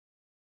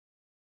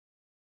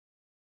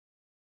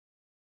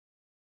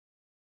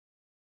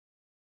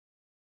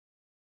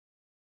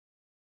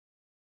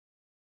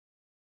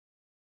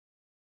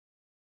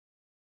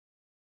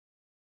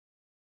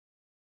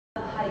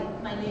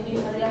My name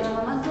is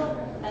Adriana,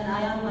 and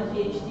I am a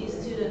PhD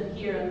student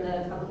here at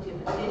the Faculty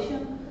of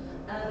Education.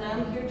 And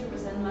I'm here to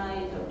present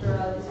my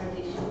doctoral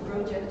dissertation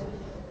project,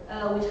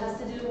 which has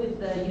to do with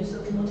the use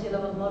of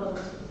multi-level models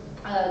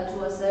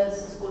to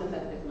assess school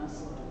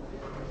effectiveness.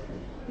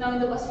 Now, in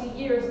the past few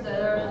years,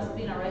 there has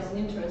been a rising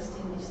interest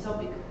in this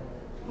topic,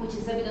 which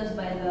is evidenced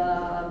by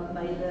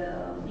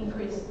the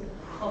increase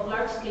of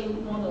large-scale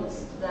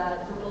models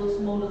that propose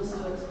models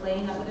to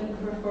explain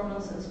academic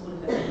performance and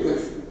school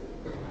effectiveness.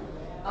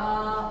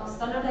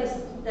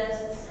 Standardized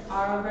tests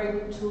are a very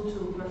good tool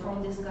to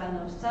perform this kind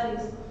of studies,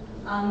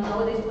 and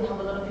nowadays we have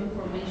a lot of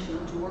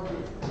information to work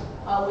with.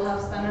 We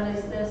have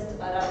standardized tests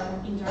at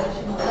an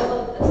international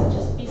level, such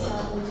as PISA,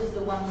 which is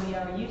the one we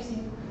are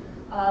using,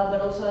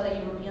 but also at a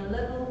European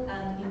level,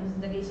 and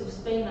in the case of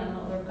Spain and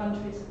other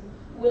countries,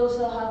 we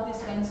also have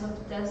these kinds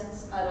of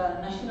tests at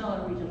a national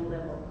and regional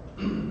level.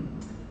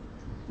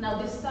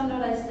 Now, these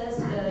standardized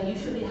tests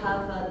usually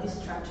have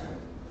this structure.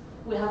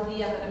 We have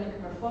the academic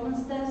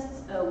performance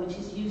test, which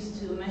is used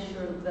to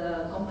measure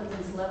the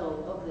competence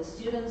level of the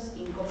students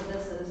in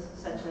competences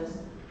such as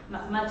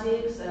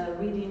mathematics,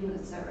 reading,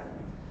 etc.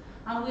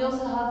 And we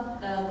also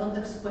have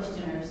context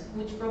questionnaires,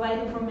 which provide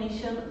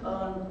information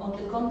on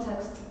the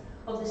context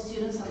of the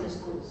students and the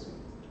schools.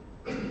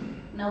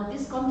 Now,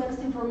 this context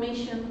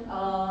information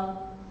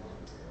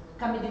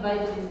can be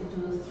divided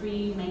into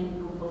three main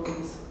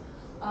components.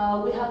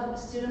 We have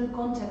student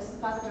context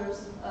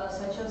factors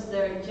such as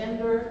their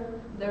gender,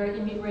 their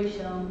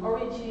immigration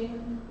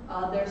origin,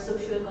 their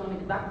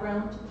socioeconomic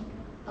background.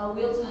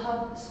 We also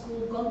have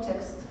school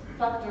context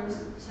factors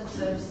such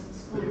as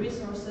school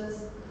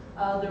resources,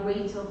 the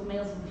rate of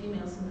males and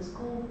females in the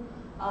school,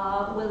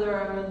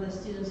 whether the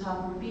students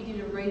have repeated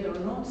a grade or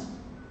not.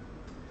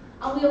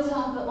 And we also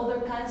have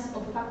other kinds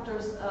of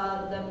factors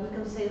that we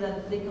can say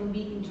that they can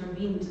be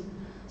intervened,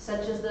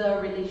 such as the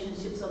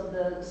relationships of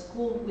the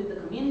school with the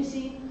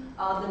community,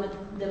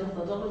 the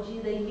methodology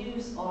they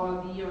use,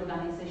 or the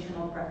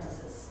organizational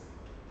practices.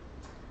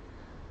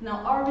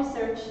 Now, our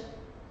research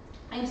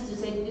aims to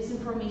take this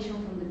information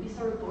from the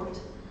PISA report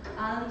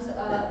and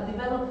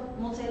develop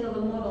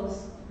multi-level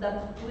models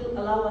that will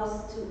allow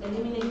us to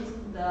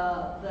eliminate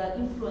the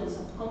influence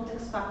of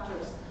context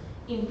factors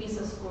in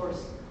PISA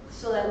scores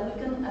so that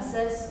we can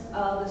assess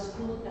the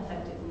school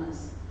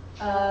effectiveness.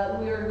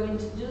 We are going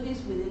to do this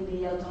within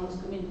the autonomous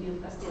community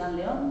of Castilla and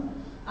León,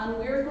 and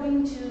we are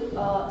going to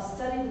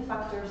study the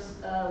factors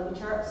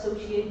which are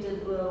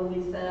associated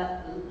with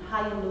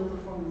high and low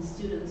performing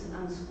students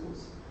and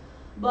schools.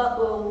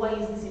 But why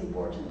is this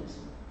important?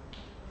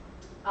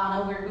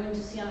 We're going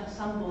to see an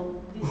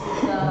example. This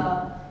is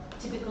a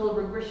typical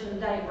regression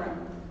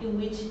diagram in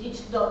which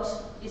each dot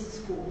is a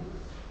school.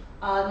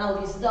 Now,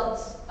 these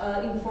dots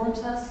informs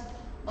us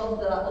of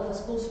a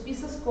school's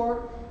PISA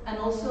score and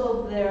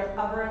also of their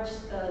average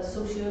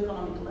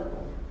socioeconomic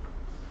level.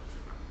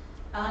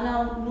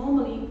 Now,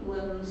 normally,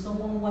 when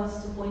someone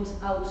wants to point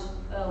out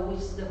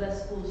which the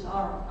best schools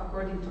are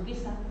according to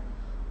PISA,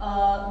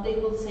 they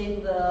will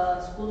say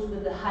the schools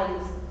with the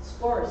highest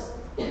scores.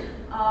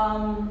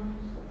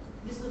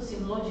 This would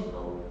seem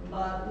logical,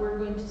 but we're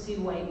going to see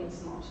why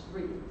it's not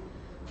really.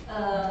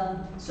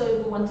 So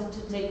if we wanted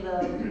to take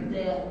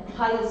the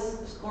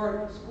highest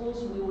scored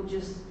schools, we would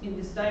just, in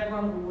this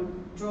diagram, we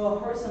would draw a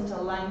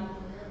horizontal line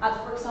at,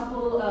 for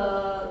example,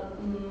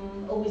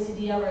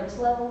 OECD average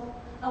level,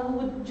 and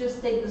we would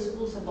just take the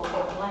schools above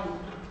that line.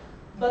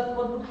 But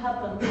what would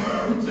happen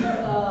if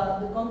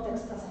the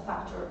context as a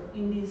factor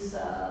in this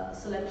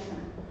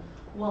selection?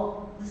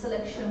 Well, the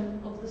selection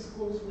of the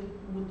schools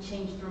would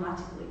change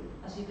dramatically,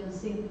 as you can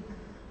see.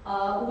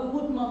 We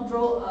would not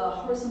draw a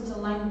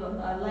horizontal line, but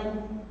a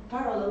line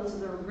parallel to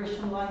the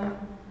regression line,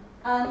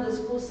 and the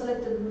schools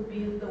selected would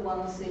be the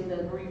ones in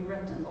the green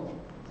rectangle.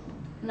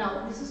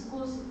 Now, these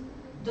schools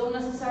don't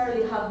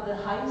necessarily have the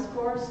highest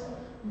scores,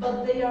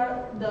 but they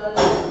are the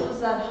schools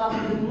that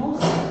have the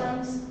most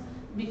difference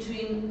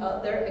between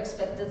their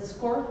expected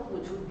score,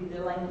 which would be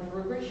the line of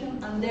regression,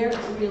 and their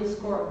real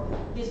score.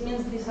 This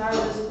means these are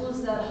the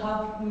schools that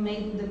have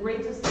made the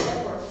greatest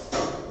efforts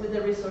with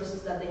the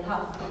resources that they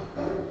have.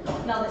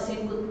 Now, the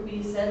same could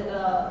be said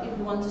if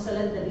we want to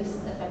select the least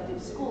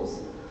effective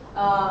schools.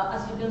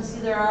 As you can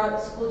see, there are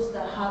schools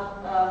that have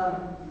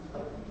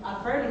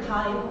a fairly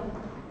high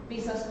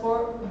PISA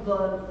score,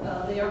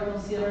 but they are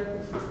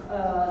considered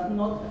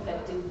not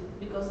effective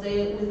because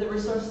with the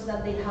resources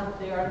that they have,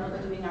 they are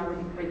not doing a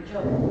really great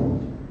job.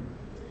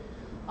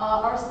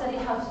 Our study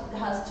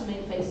has two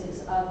main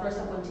phases. First,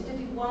 a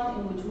quantitative one,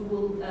 in which we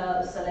will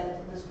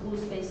select the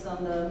schools based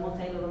on the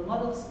multi-level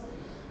models,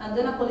 and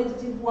then a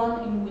qualitative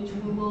one, in which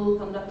we will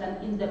conduct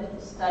an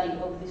in-depth study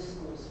of these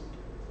schools.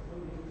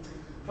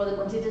 For the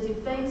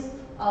quantitative phase,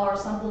 our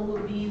sample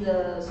will be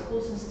the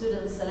schools and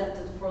students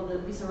selected for the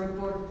PISA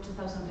report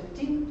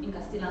 2015 in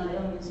Castilla and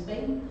León in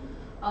Spain.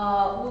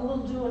 We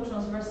will do a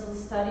transversal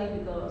study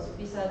because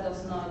PISA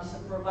does not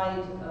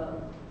provide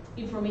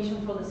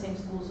information for the same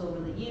schools over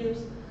the years,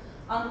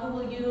 and we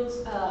will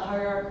use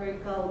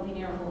hierarchical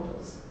linear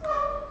models.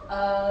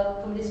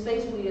 From this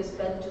phase, we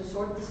expect to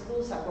sort the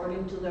schools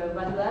according to their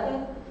value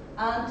added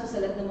and to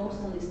select the most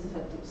and least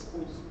effective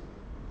schools.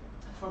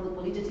 For the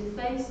qualitative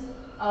phase,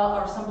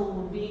 our sample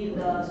will be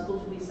the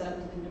schools we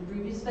selected in the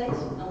previous phase,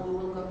 and we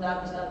will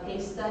conduct a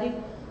case study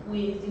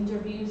with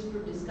interviews,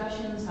 group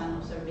discussions, and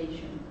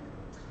observation.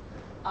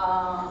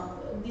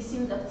 This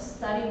in-depth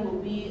study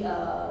will be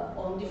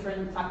on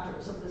different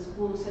factors of the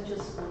school, such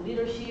as school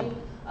leadership,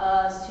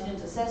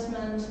 student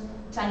assessment,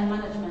 time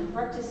management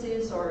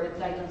practices, or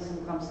guidance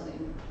and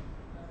counseling.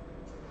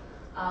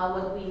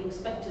 What we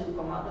expect to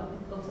come out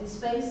of this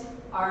phase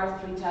are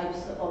 3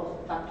 types of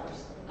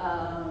factors.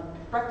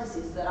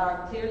 Practices that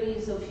are clearly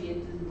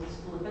associated with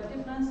school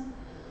effectiveness,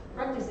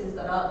 practices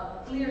that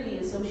are clearly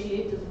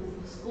associated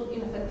with school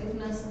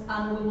ineffectiveness,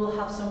 and we will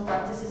have some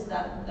practices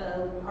that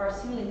are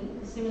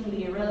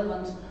seemingly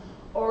irrelevant,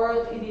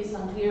 or it is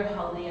unclear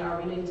how they are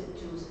related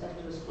to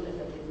school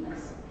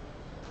effectiveness.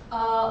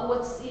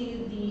 What's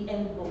the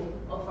end goal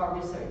of our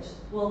research?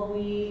 Well,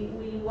 we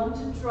want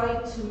to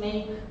try to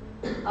make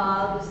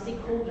the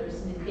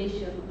stakeholders in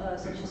education,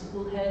 such as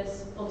school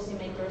heads,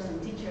 policymakers,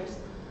 and teachers,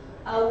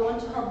 we want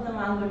to help them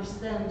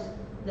understand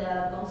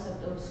the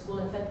concept of school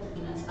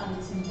effectiveness and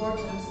its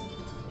importance,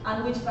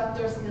 and which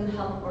factors can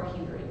help or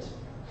hinder it.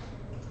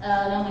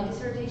 Now, my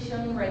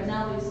dissertation right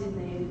now is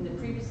in the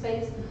previous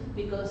phase,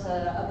 because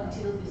up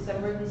until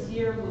December this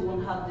year, we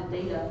won't have the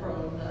data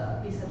from the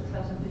PISA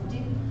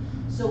 2015.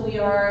 So we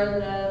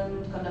are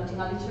conducting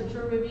a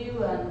literature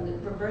review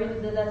and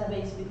preparing the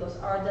database, because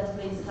our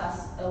database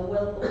has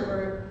well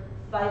over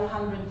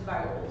 500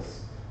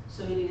 variables.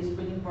 So it is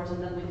pretty important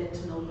that we get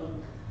to know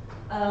them.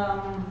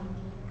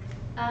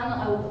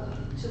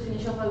 To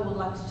finish off, I would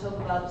like to talk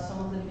about some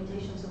of the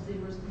limitations of this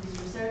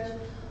research.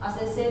 As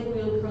I said,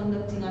 we are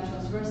conducting a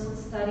transversal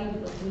study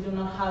because we do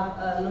not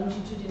have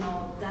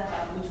longitudinal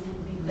data, which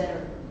would be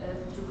better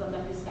to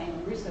conduct this kind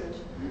of research.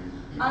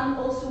 And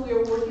also, we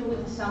are working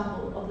with a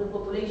sample of the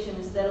population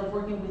instead of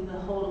working with the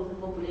whole of the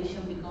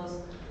population,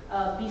 because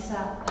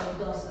PISA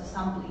does a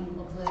sampling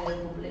of the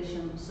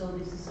population, so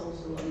this is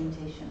also a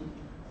limitation.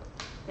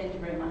 Thank you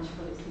very much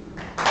for listening.